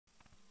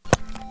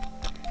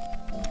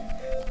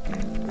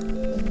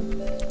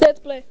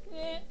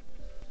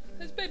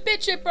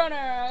BIT.TRIP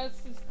RUNNER!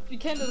 We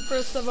can't do the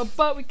first level,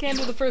 but we can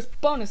do the first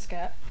bonus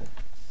cat.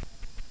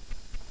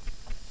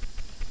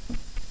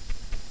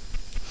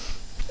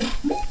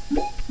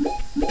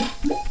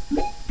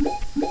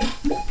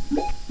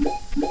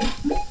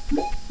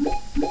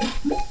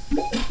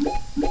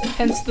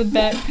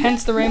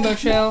 Hence the rainbow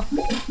trail.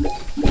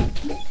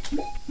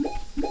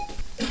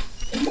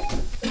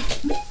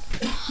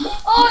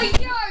 Oh,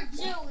 you're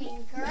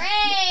doing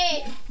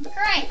great!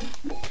 Great!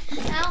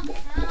 Ow,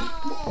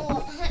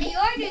 ow.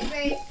 You're doing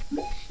great.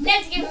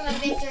 Let's give him a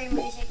victory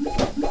music.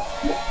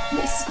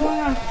 This is going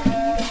on for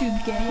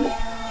YouTube, gay.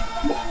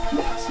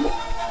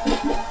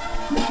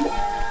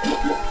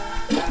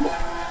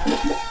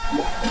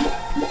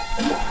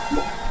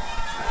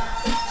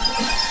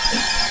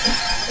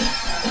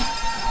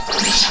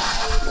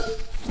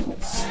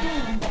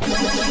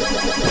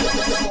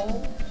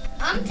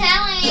 I'm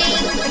telling.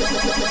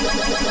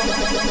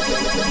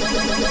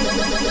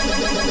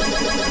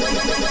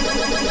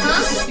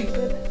 Huh?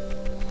 Stupid.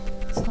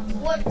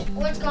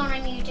 What's going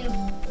on YouTube?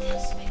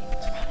 This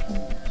video's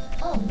running.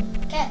 Oh,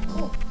 okay,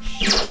 cool.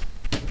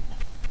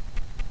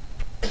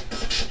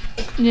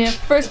 Yeah,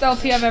 first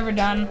LP I've ever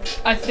done,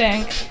 I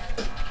think.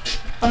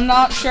 I'm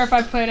not sure if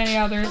I've played any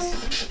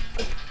others.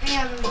 I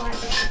haven't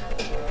watched.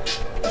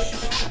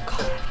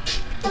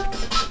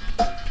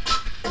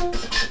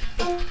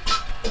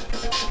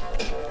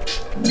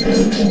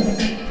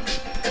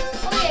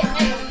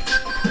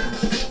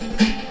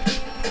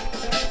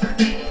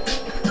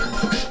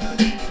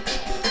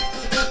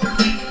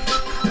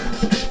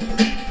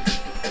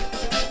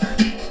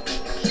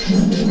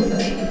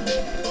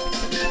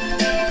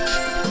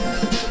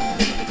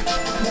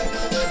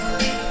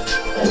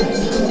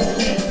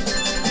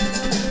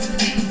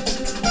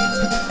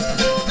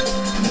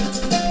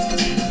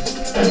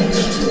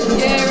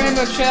 Yeah,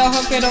 rainbow trail,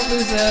 hope I don't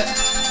lose it.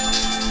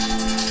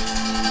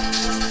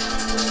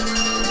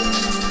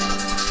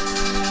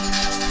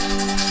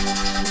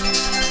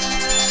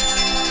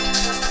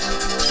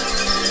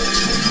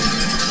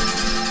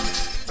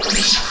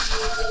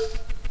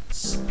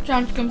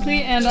 Jump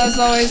complete, and as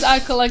always, I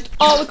collect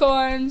all the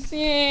coins.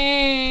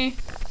 Yay!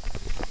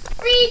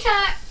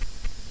 Retard.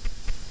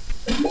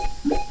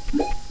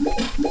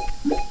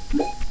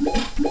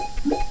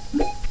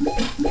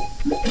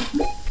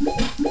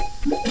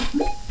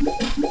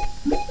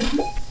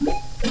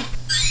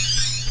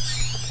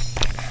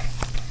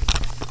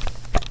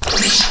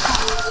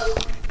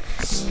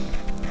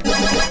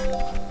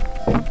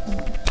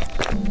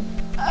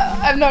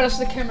 I've noticed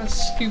the camera's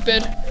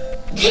stupid.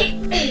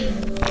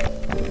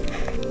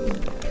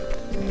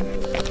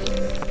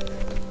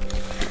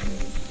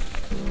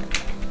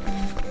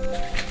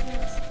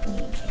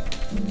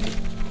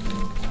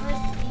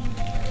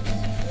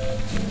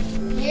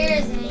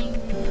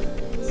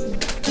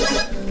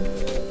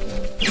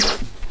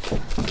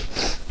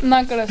 I'm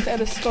not gonna say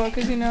the score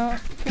because you know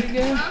pretty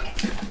good.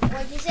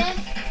 What'd you say?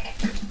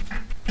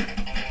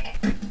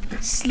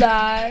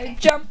 Slide,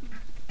 jump.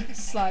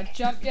 Slide,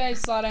 jump. Yeah, he's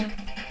sliding.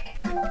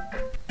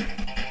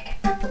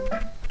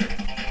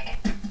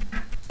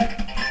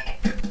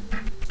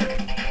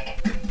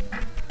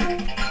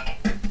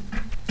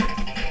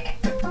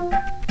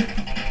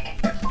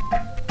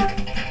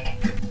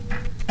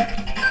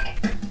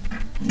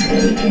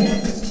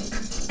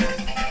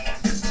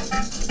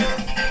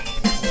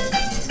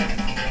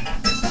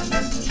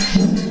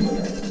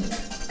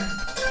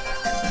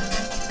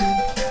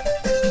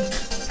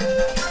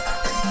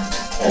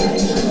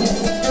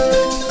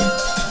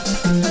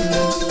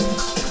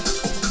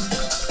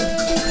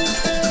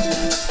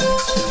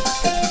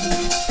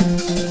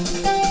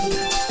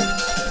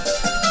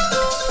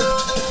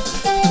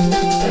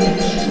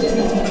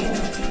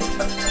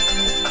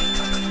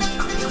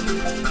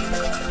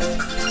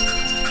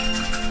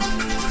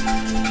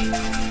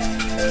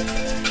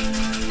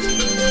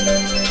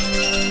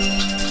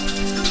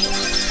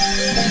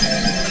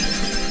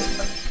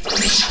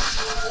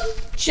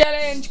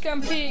 Challenge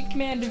complete.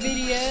 Commander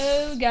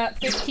video. Got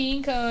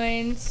 15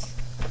 coins.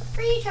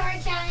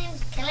 Retard challenge.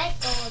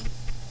 Collect gold.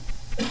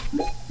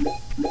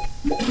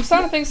 I'm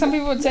starting to think some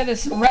people would say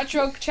this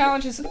retro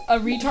challenge is a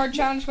retard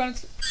challenge when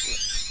it's...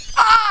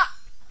 Ah!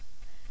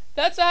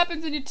 That's what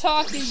happens when you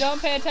talk and you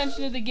don't pay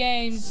attention to the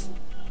games.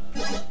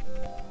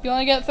 You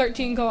only get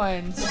 13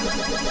 coins.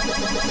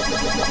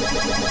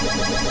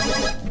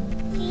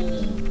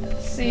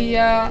 See,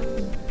 oh,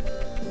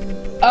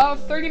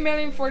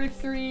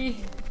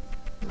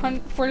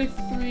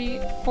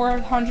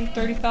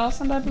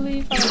 30,043,430,000, I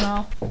believe. I don't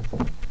know.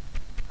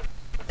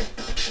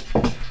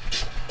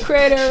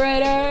 Crater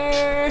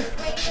Raider.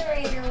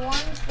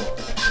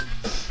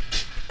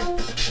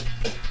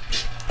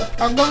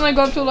 I'm gonna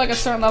go to like a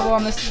certain level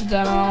on this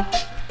demo.